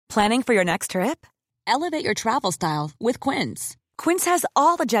Planning for your next trip? Elevate your travel style with Quince. Quince has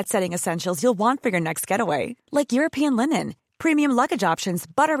all the jet-setting essentials you'll want for your next getaway, like European linen, premium luggage options,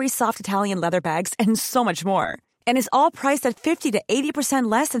 buttery soft Italian leather bags, and so much more. And is all priced at 50 to 80%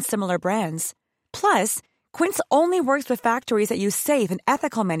 less than similar brands. Plus, Quince only works with factories that use safe and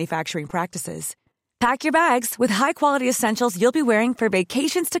ethical manufacturing practices. Pack your bags with high-quality essentials you'll be wearing for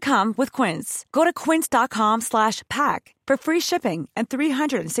vacations to come with Quince. Go to quince.com/pack for free shipping and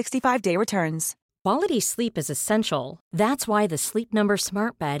 365-day returns. Quality sleep is essential. That's why the Sleep Number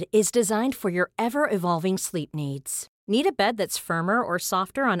Smart Bed is designed for your ever-evolving sleep needs. Need a bed that's firmer or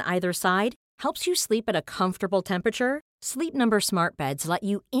softer on either side? Helps you sleep at a comfortable temperature? Sleep Number Smart Beds let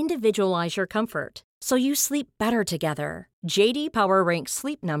you individualize your comfort, so you sleep better together. J.D. Power ranks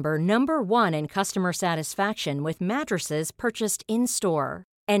Sleep Number number 1 in customer satisfaction with mattresses purchased in-store.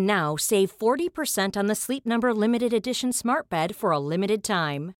 And now, save 40% on the Sleep Number Limited Edition Smart Bed for a limited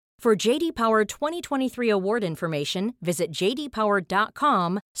time. For J.D. Power 2023 award information, visit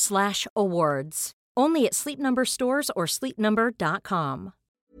jdpower.com/awards. Only at Sleep Number stores or sleepnumber.com.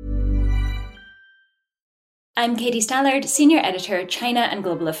 I'm Katie Stallard, Senior Editor, China and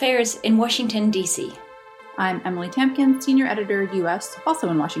Global Affairs in Washington, D.C. I'm Emily Tamkin, Senior Editor, U.S., also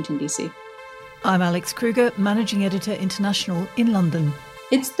in Washington, D.C. I'm Alex Kruger, Managing Editor, International in London.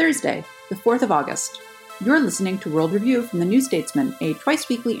 It's Thursday, the 4th of August. You're listening to World Review from The New Statesman, a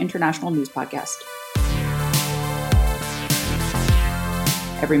twice-weekly international news podcast.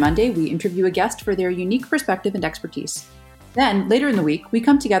 Every Monday, we interview a guest for their unique perspective and expertise. Then, later in the week, we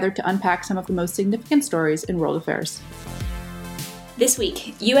come together to unpack some of the most significant stories in world affairs. This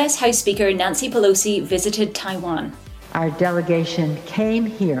week, U.S. House Speaker Nancy Pelosi visited Taiwan. Our delegation came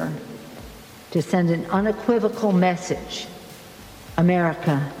here to send an unequivocal message.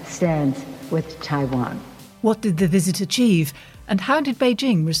 America stands with Taiwan. What did the visit achieve, and how did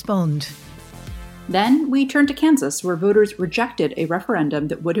Beijing respond? Then we turn to Kansas, where voters rejected a referendum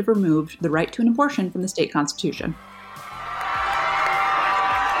that would have removed the right to an abortion from the state constitution.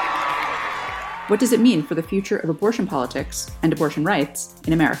 What does it mean for the future of abortion politics and abortion rights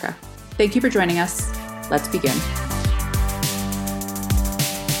in America? Thank you for joining us. Let's begin.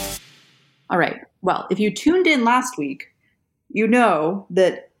 All right. Well, if you tuned in last week, you know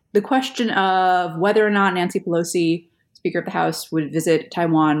that the question of whether or not Nancy Pelosi, Speaker of the House, would visit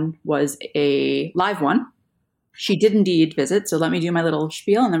Taiwan was a live one. She did indeed visit, so let me do my little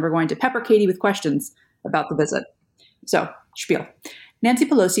spiel, and then we're going to pepper Katie with questions about the visit. So, spiel. Nancy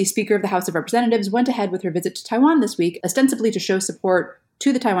Pelosi, Speaker of the House of Representatives, went ahead with her visit to Taiwan this week, ostensibly to show support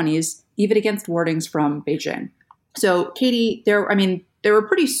to the Taiwanese, even against warnings from Beijing. So, Katie, there were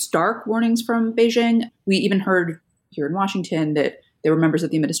pretty stark warnings from Beijing. We even heard here in Washington that there were members of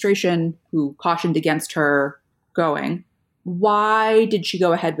the administration who cautioned against her going. Why did she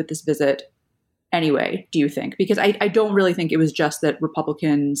go ahead with this visit anyway, do you think? Because I don't really think it was just that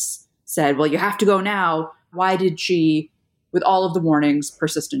Republicans said, well, you have to go now. Why did she, with all of the warnings,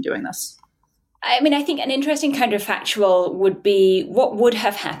 persist in doing this? I mean, I think an interesting counterfactual would be what would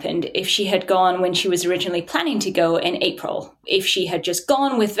have happened if she had gone when she was originally planning to go in April. If she had just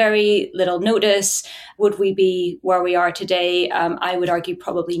gone with very little notice, would we be where we are today? I would argue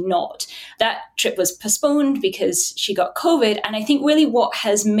probably not. That trip was postponed because she got COVID. And I think really what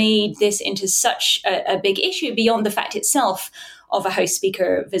has made this into such a big issue beyond the fact itself of a House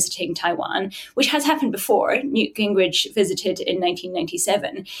Speaker visiting Taiwan, which has happened before. Newt Gingrich visited in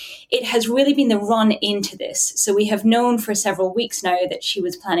 1997. It has really been the run into this. So we have known for several weeks now that she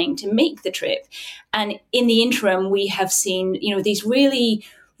was planning to make the trip. And in the interim, we have seen, these really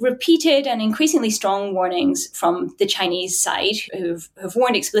repeated and increasingly strong warnings from the Chinese side who have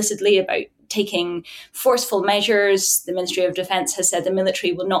warned explicitly about taking forceful measures. The Ministry of Defense has said the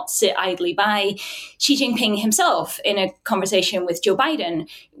military will not sit idly by. Xi Jinping himself, in a conversation with Joe Biden,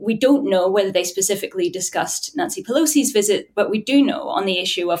 we don't know whether they specifically discussed Nancy Pelosi's visit, but we do know on the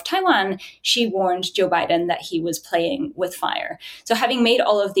issue of Taiwan, she warned Joe Biden that he was playing with fire. So having made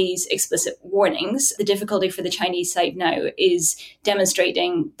all of these explicit warnings, the difficulty for the Chinese side now is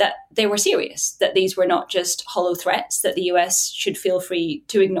demonstrating that they were serious, that these were not just hollow threats that the US should feel free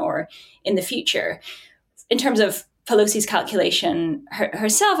to ignore in the future. In terms of Pelosi's calculation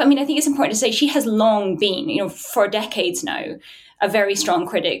herself, I think it's important to say she has long been, for decades now, a very strong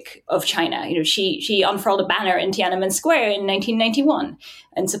critic of China. She unfurled a banner in Tiananmen Square in 1991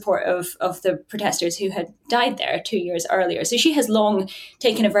 in support of the protesters who had died there 2 years earlier. So she has long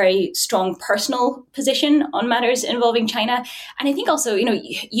taken a very strong personal position on matters involving China. And I think also,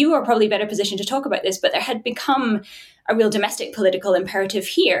 you are probably better positioned to talk about this, but there had become a real domestic political imperative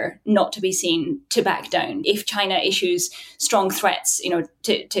here not to be seen to back down. If China issues strong threats,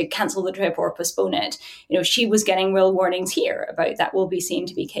 to cancel the trip or postpone it, she was getting real warnings here about that will be seen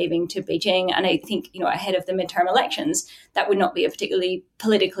to be caving to Beijing. And I think, ahead of the midterm elections, that would not be a particularly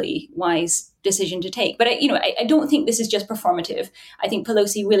politically wise decision to take. But I don't think this is just performative. I think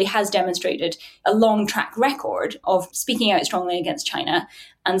Pelosi really has demonstrated a long track record of speaking out strongly against China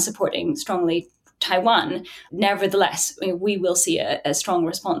and supporting strongly Taiwan. Nevertheless, we will see a strong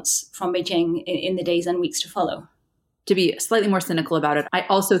response from Beijing in the days and weeks to follow. To be slightly more cynical about it, I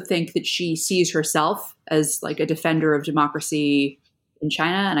also think that she sees herself as like a defender of democracy in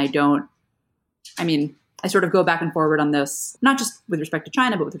China. And I sort of go back and forward on this, not just with respect to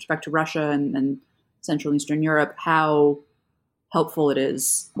China, but with respect to Russia and Central and Eastern Europe, how helpful it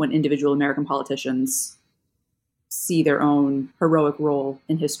is when individual American politicians see their own heroic role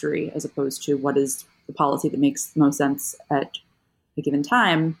in history as opposed to what is the policy that makes the most sense at a given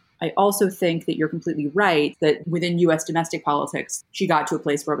time. I also think that you're completely right that within U.S. domestic politics, she got to a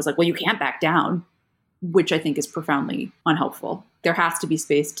place where it was like, well, you can't back down, which I think is profoundly unhelpful. There has to be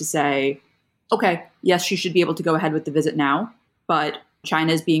space to say, okay, yes, she should be able to go ahead with the visit now, but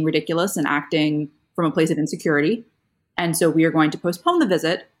China is being ridiculous and acting from a place of insecurity. And so we are going to postpone the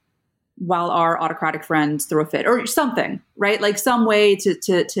visit while our autocratic friends throw a fit or something, right? Like some way to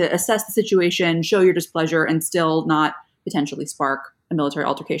assess the situation, show your displeasure, and still not potentially spark a military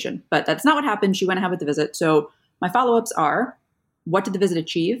altercation. But that's not what happened. She went ahead with the visit. So my follow-ups are, what did the visit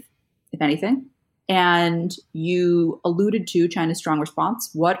achieve, if anything? And you alluded to China's strong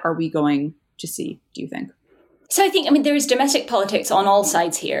response. What are we going to see, do you think? So I think, there is domestic politics on all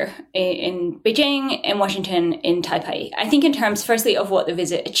sides here, in Beijing, in Washington, in Taipei. I think in terms, firstly, of what the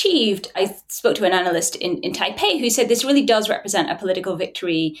visit achieved, I spoke to an analyst in Taipei who said this really does represent a political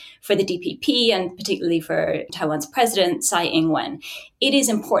victory for the DPP and particularly for Taiwan's president, Tsai Ing-wen. It is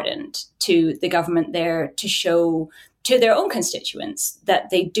important to the government there to show to their own constituents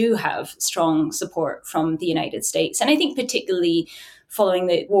that they do have strong support from the United States. And I think particularly following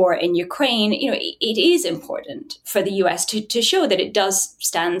the war in Ukraine, it is important for the US to show that it does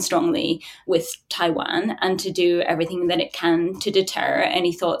stand strongly with Taiwan and to do everything that it can to deter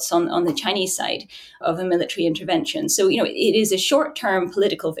any thoughts on the Chinese side of a military intervention. So, it is a short-term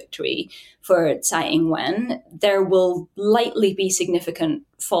political victory for Tsai Ing-wen. There will likely be significant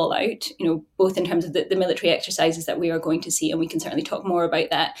fallout, both in terms of the military exercises that we are going to see, and we can certainly talk more about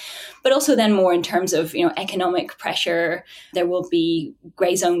that, but also then more in terms of, economic pressure. There will be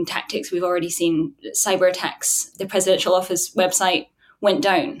grey zone tactics. We've already seen cyber attacks. The presidential office website went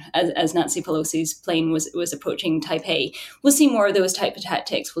down as Nancy Pelosi's plane was approaching Taipei. We'll see more of those type of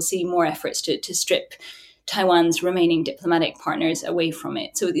tactics. We'll see more efforts to strip Taiwan's remaining diplomatic partners away from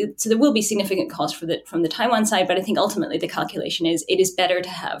it. So there will be significant cost from the Taiwan side, but I think ultimately the calculation is it is better to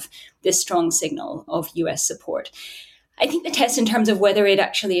have this strong signal of US support. I think the test in terms of whether it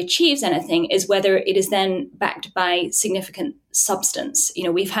actually achieves anything is whether it is then backed by significant substance.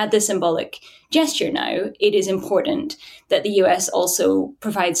 We've had the symbolic gesture now. It is important that the US also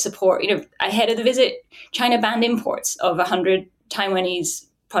provides support. Ahead of the visit, China banned imports of 100 Taiwanese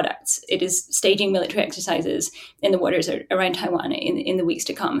products. It is staging military exercises in the waters around Taiwan in the weeks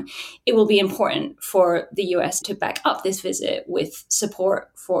to come. It will be important for the US to back up this visit with support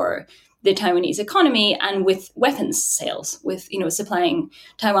for the Taiwanese economy and with weapons sales, with supplying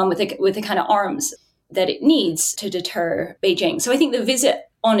Taiwan with the kind of arms that it needs to deter Beijing. So I think the visit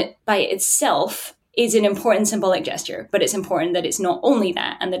on it by itself is an important symbolic gesture, but it's important that it's not only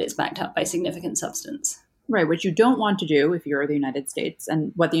that and that it's backed up by significant substance. Right, which you don't want to do if you're the United States,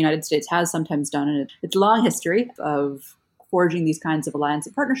 and what the United States has sometimes done in its long history of forging these kinds of alliance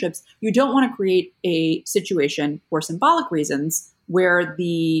and partnerships. You don't want to create a situation for symbolic reasons where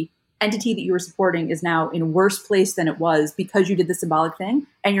the entity that you were supporting is now in a worse place than it was because you did the symbolic thing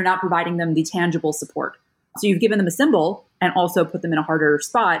and you're not providing them the tangible support. So you've given them a symbol and also put them in a harder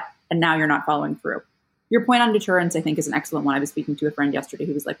spot, and now you're not following through. Your point on deterrence, I think, is an excellent one. I was speaking to a friend yesterday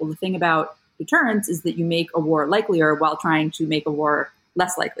who was like, well, the thing about deterrence is that you make a war likelier while trying to make a war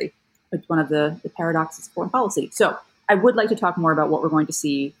less likely. It's one of the paradoxes of foreign policy. So I would like to talk more about what we're going to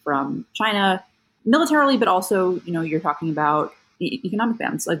see from China militarily, but also, you're talking about the economic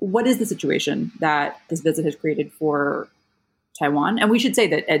bans. Like, what is the situation that this visit has created for Taiwan? And we should say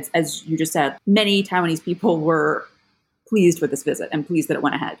that, as you just said, many Taiwanese people were pleased with this visit and pleased that it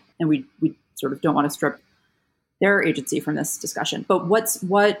went ahead. And we sort of don't want to strip their agency from this discussion. But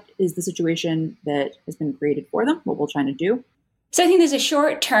what is the situation that has been created for them? What will China do? So I think there's a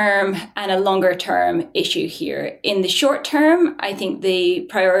short-term and a longer-term issue here. In the short term, I think the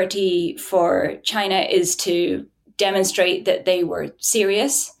priority for China is to demonstrate that they were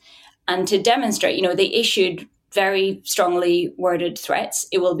serious and to demonstrate, they issued very strongly worded threats.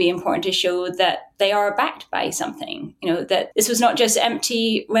 It will be important to show that they are backed by something, that this was not just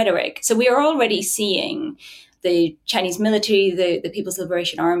empty rhetoric. So we are already seeing the Chinese military, the People's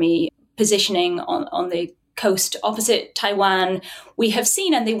Liberation Army positioning on the coast opposite Taiwan. We have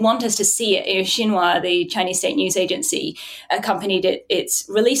seen, and they want us to see it, Xinhua, the Chinese state news agency, accompanied its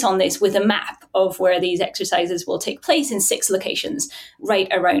release on this with a map of where these exercises will take place in 6 locations right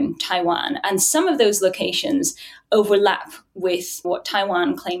around Taiwan. And some of those locations overlap with what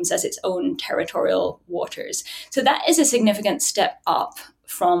Taiwan claims as its own territorial waters. So that is a significant step up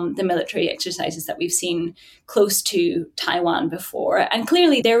from the military exercises that we've seen close to Taiwan before. And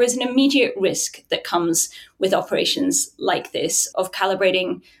clearly there is an immediate risk that comes with operations like this of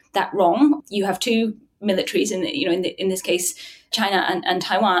calibrating that wrong. You have 2 militaries, in this case, China and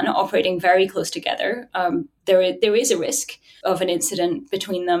Taiwan, operating very close together. There is a risk of an incident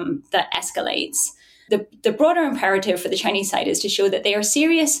between them that escalates. The broader imperative for the Chinese side is to show that they are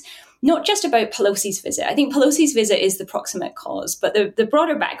serious, not just about Pelosi's visit. I think Pelosi's visit is the proximate cause, but the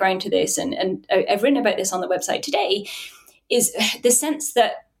broader background to this, and I've written about this on the website today, is the sense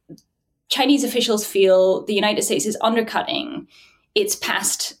that Chinese officials feel the United States is undercutting its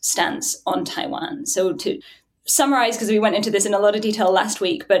past stance on Taiwan. So to summarize, because we went into this in a lot of detail last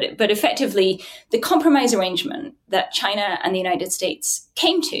week, but effectively the compromise arrangement that China and the United States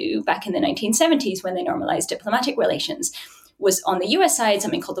came to back in the 1970s when they normalized diplomatic relations was on the US side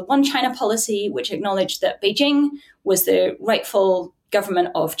something called the One China policy, which acknowledged that Beijing was the rightful government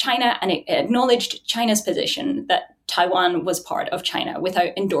of China, and it acknowledged China's position that Taiwan was part of China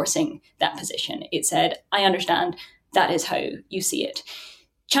without endorsing that position. It said, I understand, that is how you see it.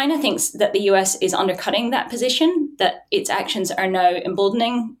 China thinks that the US is undercutting that position, that its actions are now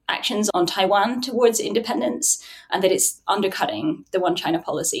emboldening actions on Taiwan towards independence, and that it's undercutting the One China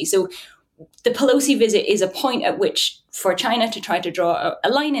policy. So the Pelosi visit is a point at which for China to try to draw a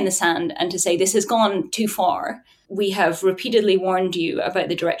line in the sand and to say this has gone too far. We have repeatedly warned you about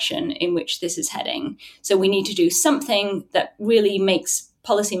the direction in which this is heading. So we need to do something that really makes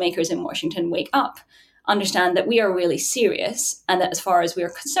policymakers in Washington wake up, understand that we are really serious, and that as far as we are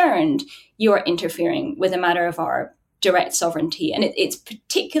concerned, you are interfering with a matter of our direct sovereignty. And it's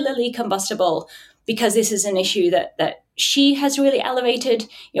particularly combustible because this is an issue that Xi has really elevated.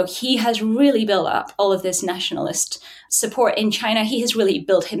 He has really built up all of this nationalist support in China. He has really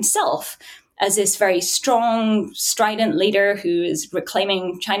built himself as this very strong, strident leader who is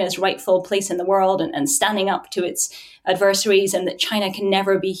reclaiming China's rightful place in the world and standing up to its adversaries, and that China can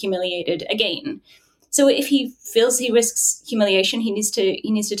never be humiliated again. So if he feels he risks humiliation, he needs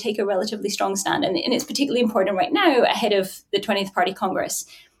to take a relatively strong stand. And it's particularly important right now ahead of the 20th Party Congress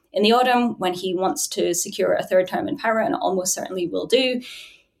in the autumn, when he wants to secure a 3rd term in power, and almost certainly will do.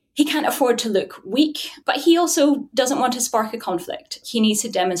 He can't afford to look weak, but he also doesn't want to spark a conflict. He needs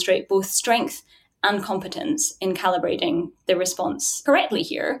to demonstrate both strength and competence in calibrating the response correctly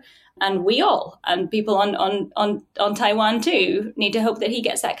here. And we all, and people on Taiwan too, need to hope that he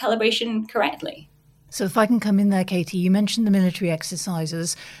gets that calibration correctly. So if I can come in there, Katie, you mentioned the military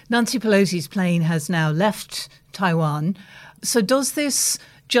exercises. Nancy Pelosi's plane has now left Taiwan. So does this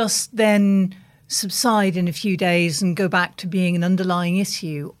just then subside in a few days and go back to being an underlying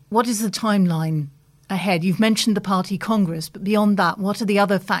issue? What is the timeline ahead? You've mentioned the party Congress, but beyond that, what are the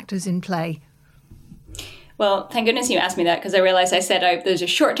other factors in play? Well, thank goodness you asked me that, because I realized I said there's a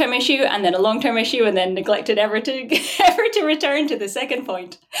short-term issue and then a long-term issue, and then neglected ever to return to the second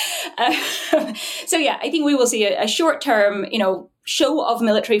point. So yeah, I think we will see a short-term, show of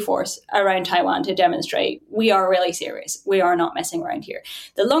military force around Taiwan to demonstrate we are really serious. We are not messing around here.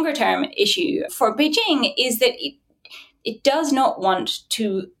 The longer-term issue for Beijing is that it does not want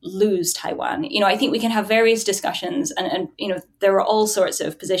to lose Taiwan. I think we can have various discussions, and there are all sorts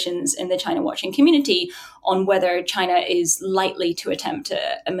of positions in the China watching community on whether China is likely to attempt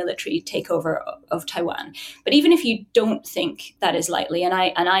a military takeover of Taiwan. But even if you don't think that is likely, and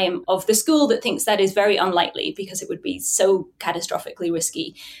I am of the school that thinks that is very unlikely because it would be so catastrophically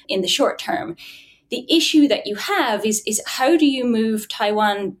risky in the short term, the issue that you have is how do you move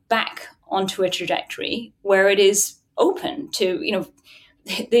Taiwan back onto a trajectory where it is open to,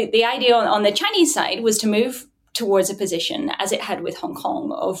 the idea on the Chinese side was to move towards a position, as it had with Hong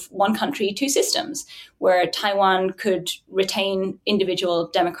Kong, of one country, two systems, where Taiwan could retain individual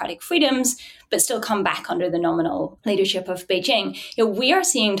democratic freedoms, but still come back under the nominal leadership of Beijing. We are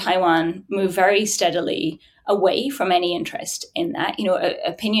seeing Taiwan move very steadily away from any interest in that.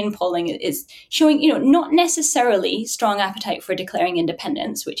 Opinion polling is showing, not necessarily strong appetite for declaring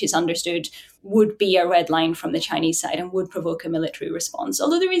independence, which is understood would be a red line from the Chinese side and would provoke a military response,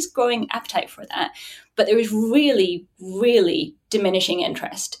 although there is growing appetite for that. But there is really, really diminishing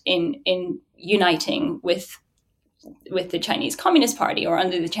interest in uniting with the Chinese Communist Party or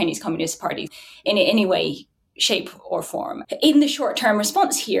under the Chinese Communist Party in any way, shape or form. In the short-term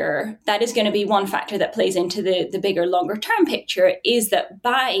response here, that is going to be one factor that plays into the bigger, longer-term picture, is that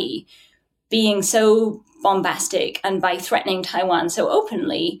by being so bombastic and by threatening Taiwan so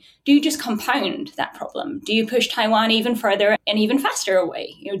openly, do you just compound that problem? Do you push Taiwan even further and even faster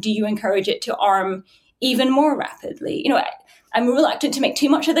away? Do you encourage it to arm even more rapidly? I'm reluctant to make too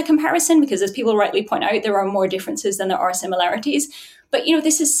much of the comparison because, as people rightly point out, there are more differences than there are similarities. But,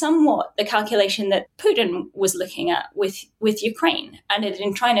 this is somewhat the calculation that Putin was looking at with Ukraine. And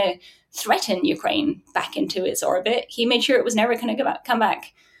in trying to threaten Ukraine back into its orbit, he made sure it was never going to come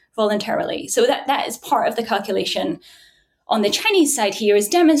back voluntarily. So that is part of the calculation on the Chinese side here, is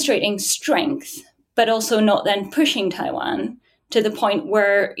demonstrating strength, but also not then pushing Taiwan to the point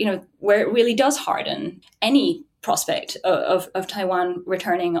where it really does harden any prospect of Taiwan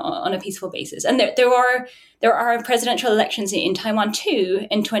returning on a peaceful basis. And there are presidential elections in Taiwan too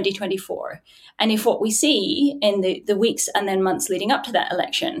in 2024. And if what we see in the weeks and then months leading up to that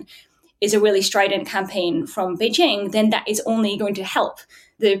election is a really strident campaign from Beijing, then that is only going to help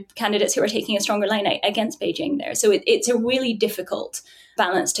the candidates who are taking a stronger line against Beijing there. So it's a really difficult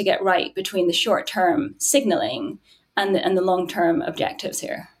balance to get right between the short-term signaling and the long-term objectives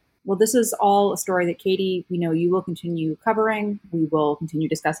here. Well, this is all a story that, Katie, we know you will continue covering. We will continue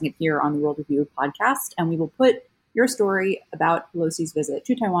discussing it here on the World Review podcast, and we will put your story about Pelosi's visit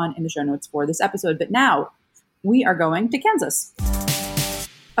to Taiwan in the show notes for this episode. But now we are going to Kansas.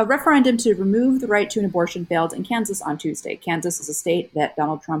 A referendum to remove the right to an abortion failed in Kansas on Tuesday. Kansas is a state that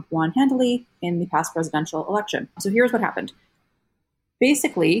Donald Trump won handily in the past presidential election. So here's what happened.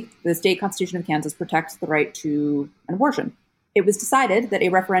 Basically, the state constitution of Kansas protects the right to an abortion. It was decided that a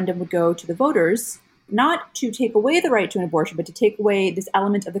referendum would go to the voters, not to take away the right to an abortion, but to take away this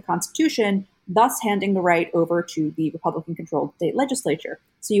element of the Constitution, thus handing the right over to the Republican-controlled state legislature.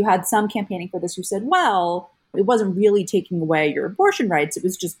 So you had some campaigning for this who said, well, it wasn't really taking away your abortion rights. It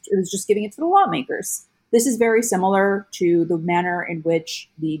was just giving it to the lawmakers. This is very similar to the manner in which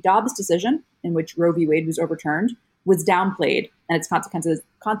the Dobbs decision, in which Roe v. Wade was overturned, was downplayed, and its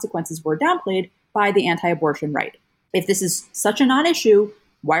consequences were downplayed by the anti-abortion right. If this is such a non-issue,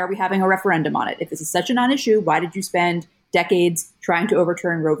 why are we having a referendum on it? If this is such a non-issue, why did you spend decades trying to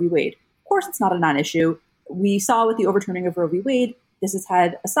overturn Roe v. Wade? Of course, it's not a non-issue. We saw with the overturning of Roe v. Wade, this has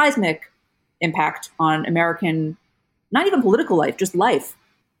had a seismic impact on American, not even political life, just life.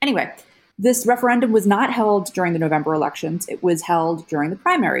 Anyway, this referendum was not held during the November elections. It was held during the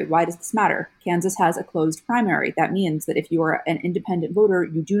primary. Why does this matter? Kansas has a closed primary. That means that if you are an independent voter,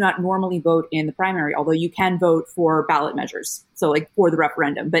 you do not normally vote in the primary, although you can vote for ballot measures, so like for the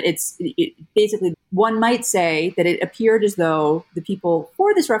referendum. But it basically, one might say that it appeared as though the people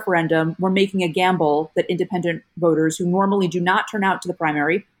for this referendum were making a gamble that independent voters who normally do not turn out to the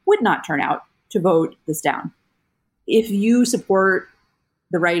primary would not turn out to vote this down. If you support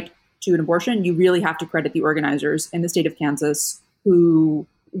the right to an abortion, you really have to credit the organizers in the state of Kansas who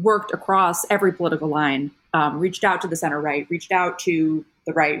worked across every political line, reached out to the center right, reached out to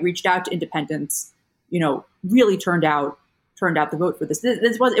the right, reached out to independents, really turned out the vote for this.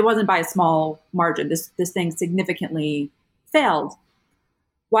 It wasn't by a small margin. This thing significantly failed.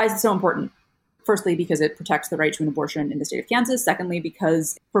 Why is it so important? Firstly, because it protects the right to an abortion in the state of Kansas. Secondly,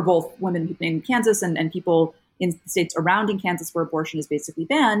 because for both women in Kansas and people in the states around in Kansas where abortion is basically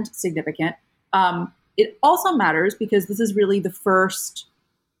banned, significant. It also matters because this is really the first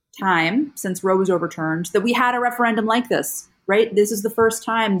time since Roe was overturned that we had a referendum like this, right? This is the first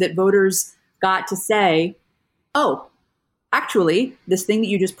time that voters got to say, oh, actually, this thing that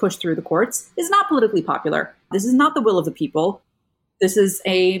you just pushed through the courts is not politically popular. This is not the will of the people. This is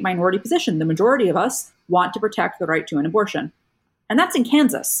a minority position. The majority of us want to protect the right to an abortion. And that's in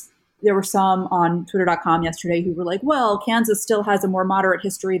Kansas. There were some on Twitter.com yesterday who were like, well, Kansas still has a more moderate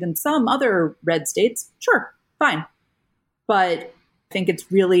history than some other red states. Sure, fine. But I think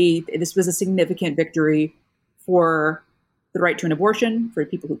this was a significant victory for the right to an abortion, for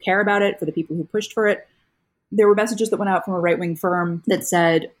people who care about it, for the people who pushed for it. There were messages that went out from a right-wing firm that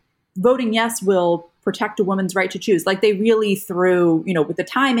said, voting yes will protect a woman's right to choose. Like they really threw, with the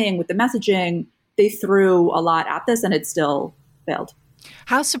timing, with the messaging, they threw a lot at this and it still failed.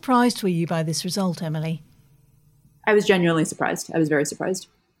 How surprised were you by this result, Emily? I was genuinely surprised. I was very surprised.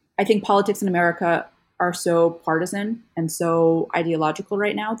 I think politics in America are so partisan and so ideological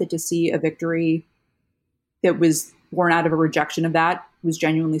right now that to see a victory that was born out of a rejection of that was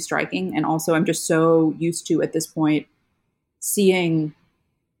genuinely striking. And also I'm just so used to, at this point, seeing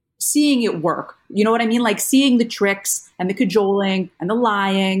it work. You know what I mean? Like seeing the tricks and the cajoling and the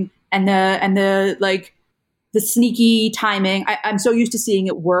lying and the like the sneaky timing. I'm so used to seeing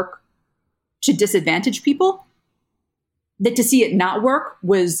it work to disadvantage people that to see it not work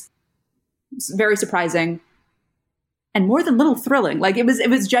was very surprising and more than little thrilling. Like it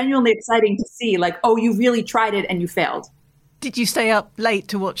was genuinely exciting to see, like, oh, you really tried it and you failed. Did you stay up late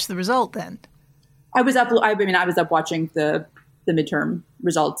to watch the result then? I was up watching the midterm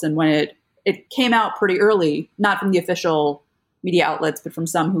results, and when it came out pretty early, not from the official media outlets, but from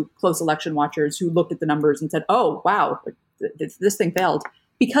some close election watchers who looked at the numbers and said, oh, wow, this thing failed.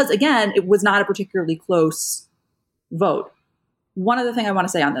 Because again, it was not a particularly close vote. One other thing I want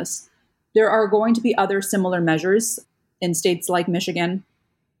to say on this, there are going to be other similar measures in states like Michigan,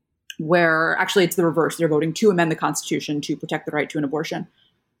 where actually it's the reverse. They're voting to amend the Constitution to protect the right to an abortion.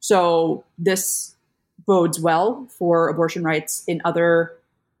 So this bodes well for abortion rights in other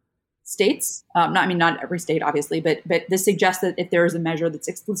states. Not every state, obviously, but this suggests that if there is a measure that's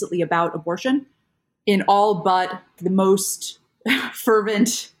explicitly about abortion, in all but the most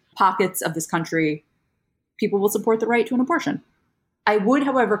fervent pockets of this country, people will support the right to an abortion. I would,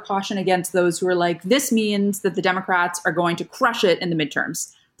 however, caution against those who are like, this means that the Democrats are going to crush it in the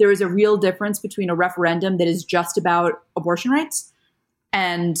midterms. There is a real difference between a referendum that is just about abortion rights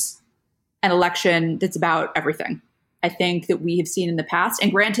and an election that's about everything. I think that we have seen in the past,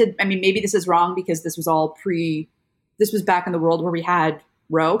 and granted, I mean, maybe this is wrong because this was back in the world where we had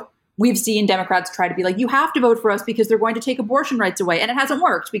Roe. We've seen Democrats try to be like, you have to vote for us because they're going to take abortion rights away. And it hasn't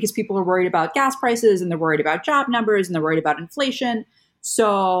worked because people are worried about gas prices and they're worried about job numbers and they're worried about inflation.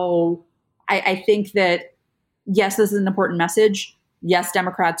 So I think that, yes, this is an important message. Yes,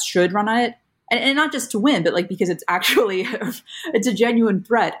 Democrats should run on it. And not just to win, but like because it's actually, it's a genuine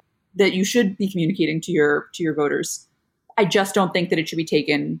threat that you should be communicating to your voters. I just don't think that it should be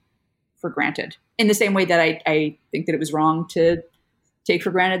taken for granted. In the same way that I think that it was wrong to take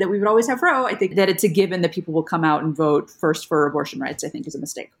for granted that we would always have Roe. I think that it's a given that people will come out and vote first for abortion rights, I think is a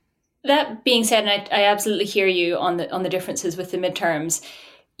mistake. That being said, and I absolutely hear you on the differences with the midterms.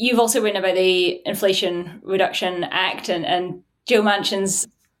 You've also written about the Inflation Reduction Act and Joe Manchin's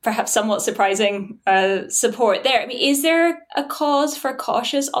perhaps somewhat surprising support there. I mean, is there a cause for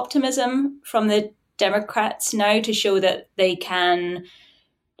cautious optimism from the Democrats now to show that they can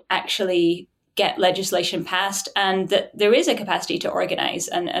actually get legislation passed and that there is a capacity to organize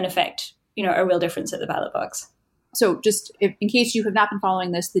and affect, a real difference at the ballot box? So just in case you have not been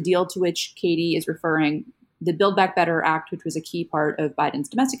following this, the deal to which Katie is referring, the Build Back Better Act, which was a key part of Biden's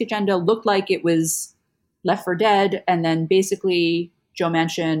domestic agenda, looked like it was left for dead. And then basically Joe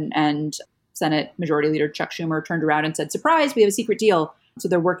Manchin and Senate Majority Leader Chuck Schumer turned around and said, surprise, we have a secret deal. So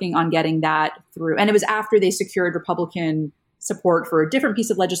they're working on getting that through. And it was after they secured Republican support for a different piece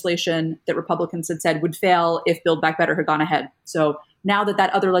of legislation that Republicans had said would fail if Build Back Better had gone ahead. So now that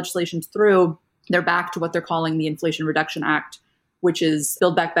other legislation's through, they're back to what they're calling the Inflation Reduction Act, which is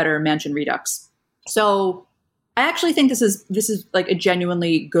Build Back Better, Manchin Redux. So I actually think this is like a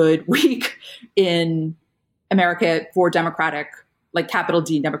genuinely good week in America for democratic, like capital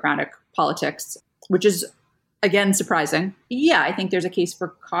D democratic politics, which is, again, surprising. Yeah, I think there's a case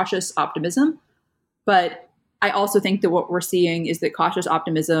for cautious optimism, but I also think that what we're seeing is that cautious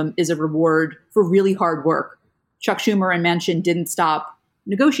optimism is a reward for really hard work. Chuck Schumer and Manchin didn't stop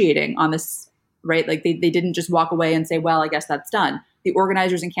negotiating on this, right? Like they didn't just walk away and say, well, I guess that's done. The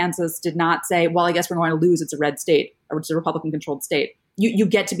organizers in Kansas did not say, well, I guess we're going to lose. It's a red state or it's a Republican controlled state. You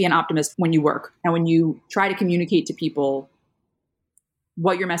get to be an optimist when you work and when you try to communicate to people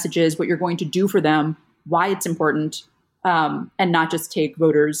what your message is, what you're going to do for them, why it's important, and not just take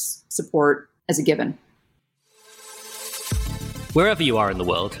voters' support as a given. Wherever you are in the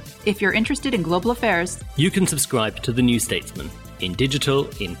world, if you're interested in global affairs, you can subscribe to The New Statesman in digital,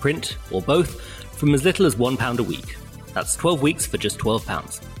 in print, or both from as little as £1 a week. That's 12 weeks for just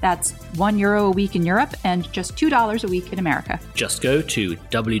 £12. That's €1 a week in Europe and just $2 a week in America. Just go to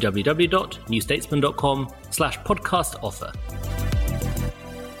www.newstatesman.com/podcast offer.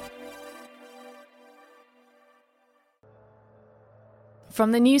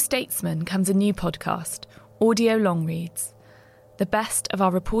 From The New Statesman comes a new podcast, Audio Long Reads. The best of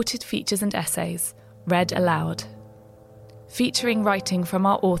our reported features and essays, read aloud. Featuring writing from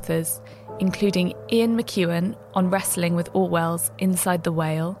our authors, including Ian McEwan on wrestling with Orwell's Inside the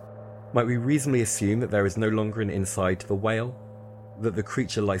Whale. Might we reasonably assume that there is no longer an inside to the whale? That the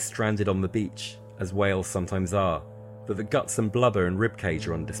creature lies stranded on the beach, as whales sometimes are, that the guts and blubber and ribcage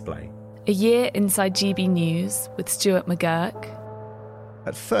are on display. A year inside GB News with Stuart McGurk.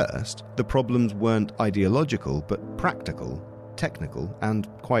 At first, the problems weren't ideological, but practical, technical, and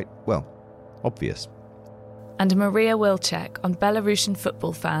quite, well, obvious. And Maria Wilczek on Belarusian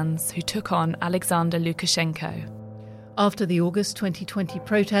football fans who took on Alexander Lukashenko. After the August 2020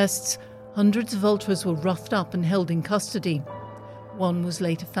 protests, hundreds of ultras were roughed up and held in custody. One was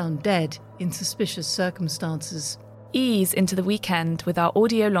later found dead in suspicious circumstances. Ease into the weekend with our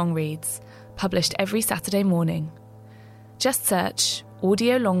audio long reads, published every Saturday morning. Just search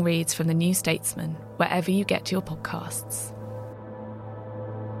Audio Long Reads from The New Statesman wherever you get your podcasts.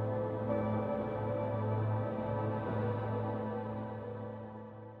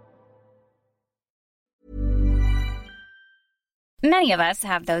 Many of us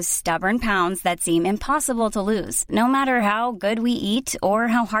have those stubborn pounds that seem impossible to lose, no matter how good we eat or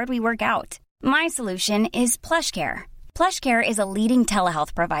how hard we work out. My solution is PlushCare. PlushCare is a leading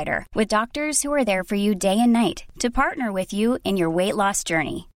telehealth provider with doctors who are there for you day and night to partner with you in your weight loss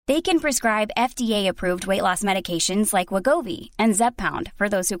journey. They can prescribe FDA-approved weight loss medications like Wegovy and Zepbound for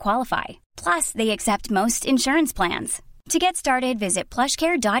those who qualify. Plus, they accept most insurance plans. To get started, visit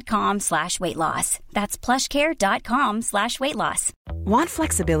plushcare.com/weightloss. That's plushcare.com/weightloss. Want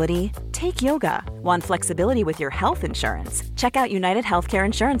flexibility? Take yoga. Want flexibility with your health insurance? Check out United Healthcare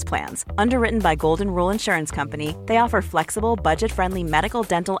Insurance Plans. Underwritten by Golden Rule Insurance Company, they offer flexible, budget-friendly medical,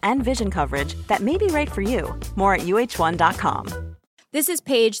 dental, and vision coverage that may be right for you. More at uh1.com. This is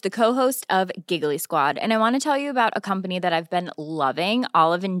Paige, the co-host of Giggly Squad, and I want to tell you about a company that I've been loving,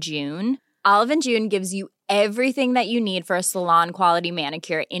 Olive & June. Olive & June gives you everything that you need for a salon-quality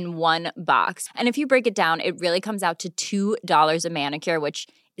manicure in one box. And if you break it down, it really comes out to $2 a manicure, which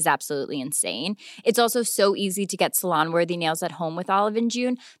is absolutely insane. It's also so easy to get salon-worthy nails at home with Olive &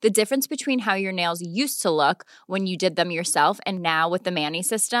 June. The difference between how your nails used to look when you did them yourself and now with the Mani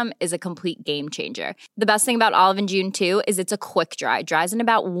system is a complete game changer. The best thing about Olive & June, too, is it's a quick dry. Dries in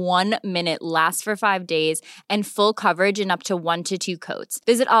about 1 minute, lasts for 5 days, and full coverage in up to 1 to 2 coats.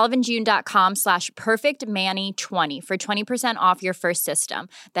 Visit oliveandjune.com/perfectmani20 for 20% off your first system.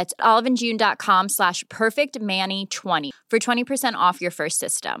 That's oliveandjune.com/perfectmani20 for 20% off your first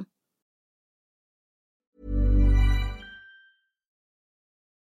system.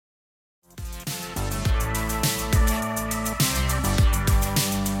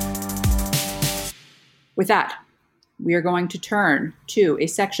 With that, we are going to turn to a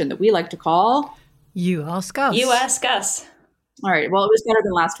section that we like to call You Ask Us. You Ask Us. All right. Well, it was better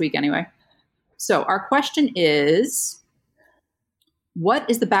than last week anyway. So our question is, what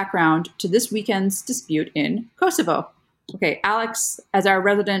is the background to this weekend's dispute in Kosovo? Okay, Alex, as our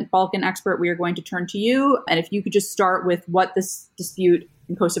resident Balkan expert, we are going to turn to you. And if you could just start with what this dispute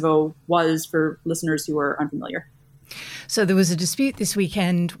in Kosovo was for listeners who are unfamiliar. So there was a dispute this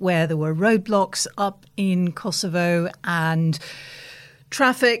weekend where there were roadblocks up in Kosovo and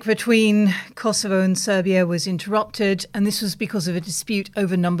traffic between Kosovo and Serbia was interrupted. And this was because of a dispute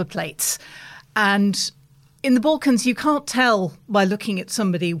over number plates. And in the Balkans, you can't tell by looking at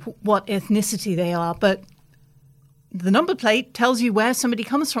somebody what ethnicity they are, but the number plate tells you where somebody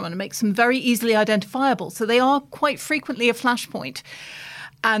comes from and it makes them very easily identifiable. So they are quite frequently a flashpoint.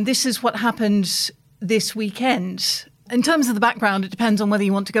 And this is what happened this weekend. In terms of the background, it depends on whether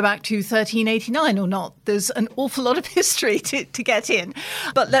you want to go back to 1389 or not. There's an awful lot of history to get in.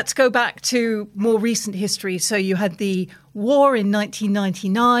 But let's go back to more recent history. So you had the war in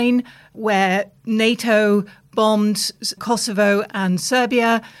 1999 where NATO bombed Kosovo and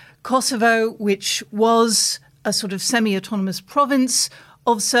Serbia. Kosovo, which was a sort of semi-autonomous province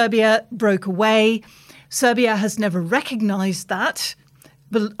of Serbia, broke away. Serbia has never recognized that,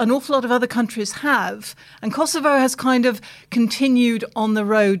 but an awful lot of other countries have. And Kosovo has kind of continued on the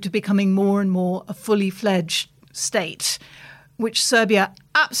road to becoming more and more a fully fledged state, which Serbia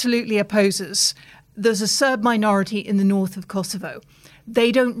absolutely opposes. There's a Serb minority in the north of Kosovo.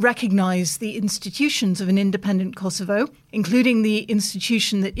 They don't recognize the institutions of an independent Kosovo, including the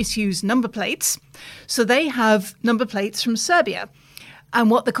institution that issues number plates. So they have number plates from Serbia.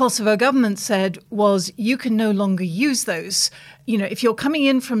 And what the Kosovo government said was, you can no longer use those. You know, if you're coming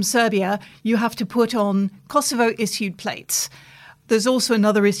in from Serbia, you have to put on Kosovo-issued plates. There's also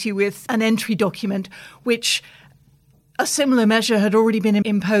another issue with an entry document, which a similar measure had already been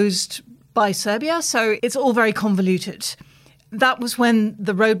imposed by Serbia. So it's all very convoluted. That was when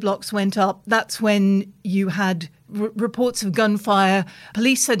the roadblocks went up. That's when you had reports of gunfire.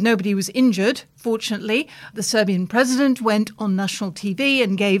 Police said nobody was injured, fortunately. The Serbian president went on national TV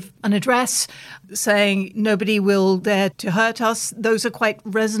and gave an address saying nobody will dare to hurt us. Those are quite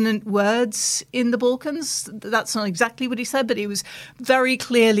resonant words in the Balkans. That's not exactly what he said, but he was very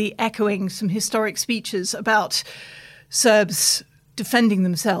clearly echoing some historic speeches about Serbs defending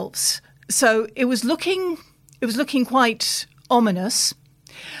themselves. So it was looking quite ominous.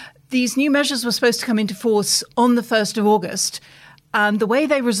 These new measures were supposed to come into force on the 1st of August, and the way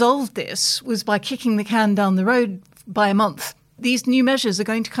they resolved this was by kicking the can down the road by a month. These new measures are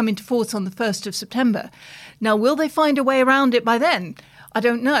going to come into force on the 1st of September. Now, will they find a way around it by then? I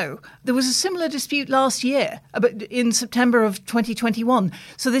don't know. There was a similar dispute last year, in September of 2021.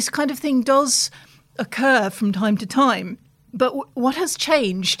 So this kind of thing does occur from time to time. But what has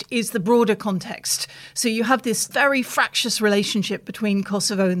changed is the broader context. So you have this very fractious relationship between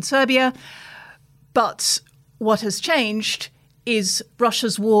Kosovo and Serbia. But what has changed is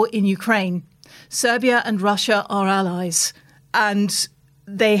Russia's war in Ukraine. Serbia and Russia are allies, and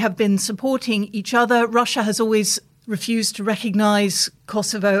they have been supporting each other. Russia has always refused to recognise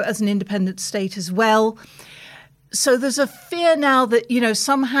Kosovo as an independent state as well. So there's a fear now that,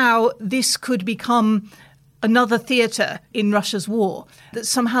 somehow this could become another theatre in Russia's war, that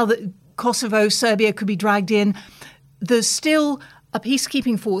somehow that Kosovo, Serbia could be dragged in. There's still a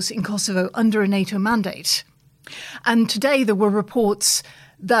peacekeeping force in Kosovo under a NATO mandate. And today there were reports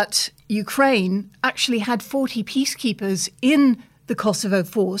that Ukraine actually had 40 peacekeepers in the Kosovo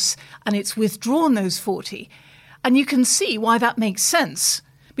force, and it's withdrawn those 40. And you can see why that makes sense,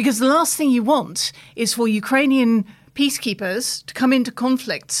 because the last thing you want is for Ukrainian peacekeepers to come into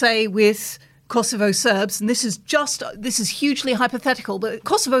conflict, say, with Kosovo Serbs, and this is hugely hypothetical, but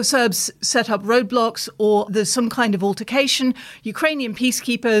Kosovo Serbs set up roadblocks or there's some kind of altercation. Ukrainian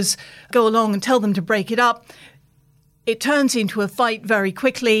peacekeepers go along and tell them to break it up. It turns into a fight very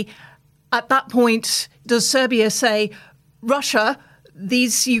quickly. At that point, does Serbia say, Russia,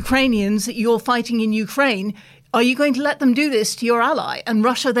 these Ukrainians that you're fighting in Ukraine, are you going to let them do this to your ally? And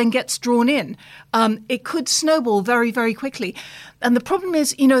Russia then gets drawn in. It could snowball very, very quickly. And the problem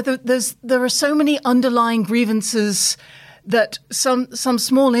is, there are so many underlying grievances that some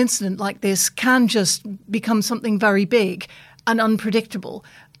small incident like this can just become something very big and unpredictable.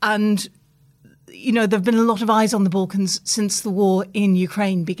 And, there have been a lot of eyes on the Balkans since the war in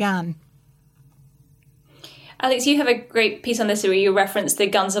Ukraine began. Alex, you have a great piece on this where you referenced the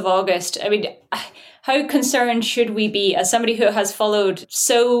Guns of August. I mean, how concerned should we be, as somebody who has followed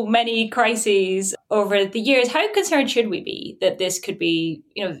so many crises over the years, how concerned should we be that this could be,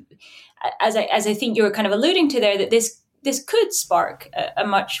 as I think you were kind of alluding to there, that this could spark a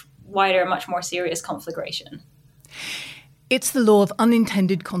much wider, much more serious conflagration? It's the law of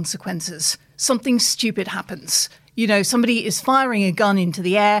unintended consequences. Something stupid happens. Somebody is firing a gun into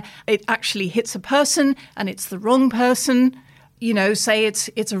the air. It actually hits a person and it's the wrong person. Say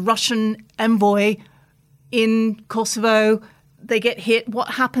it's a Russian envoy in Kosovo. They get hit.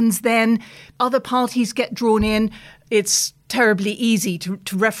 What happens then? Other parties get drawn in. It's terribly easy to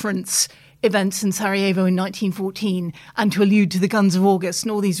reference events in Sarajevo in 1914 and to allude to the Guns of August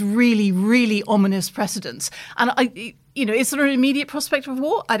and all these really, really ominous precedents. And is there an immediate prospect of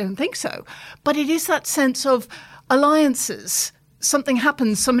war? I don't think so. But it is that sense of alliances. Something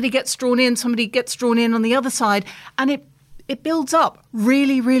happens, somebody gets drawn in on the other side, and it builds up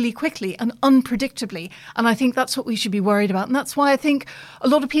really, really quickly and unpredictably. And I think that's what we should be worried about. And that's why I think a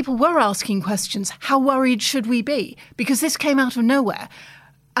lot of people were asking questions. How worried should we be? Because this came out of nowhere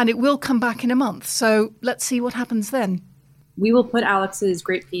and it will come back in a month. So let's see what happens then. We will put Alex's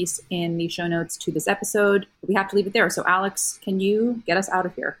great piece in the show notes to this episode. We have to leave it there. So Alex, can you get us out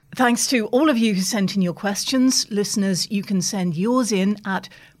of here? Thanks to all of you who sent in your questions. Listeners, you can send yours in at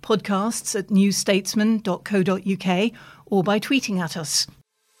podcasts@newstatesman.co.uk or by tweeting at us.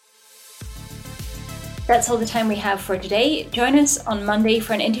 That's all the time we have for today. Join us on Monday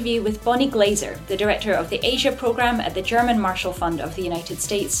for an interview with Bonnie Glaser, the director of the Asia Programme at the German Marshall Fund of the United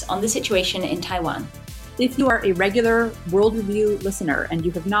States, on the situation in Taiwan. If you are a regular World Review listener and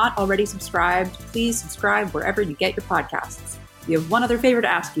you have not already subscribed, please subscribe wherever you get your podcasts. We have one other favor to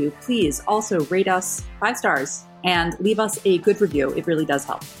ask you. Please also rate us 5 stars and leave us a good review. It really does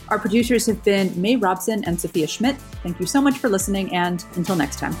help. Our producers have been May Robson and Sophia Schmidt. Thank you so much for listening, and until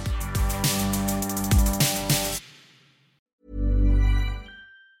next time.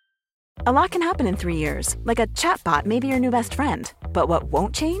 A lot can happen in 3 years, like a chatbot may be your new best friend. But what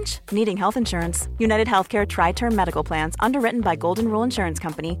won't change? Needing health insurance. United Healthcare Tri-Term Medical Plans, underwritten by Golden Rule Insurance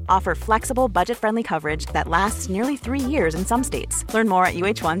Company, offer flexible, budget-friendly coverage that lasts nearly 3 years in some states. Learn more at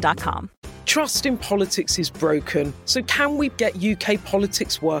uh1.com. Trust in politics is broken. So can we get UK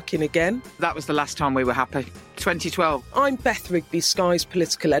politics working again? That was the last time we were happy. 2012. I'm Beth Rigby, Sky's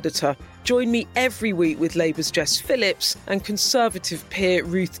political editor. Join me every week with Labour's Jess Phillips and Conservative peer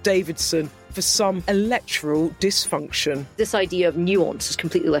Ruth Davidson for some electoral dysfunction. This idea of nuance has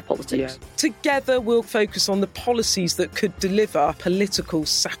completely left politics. Yeah. Together we'll focus on the policies that could deliver political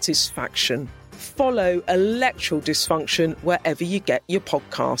satisfaction. Follow Electoral Dysfunction wherever you get your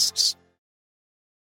podcasts.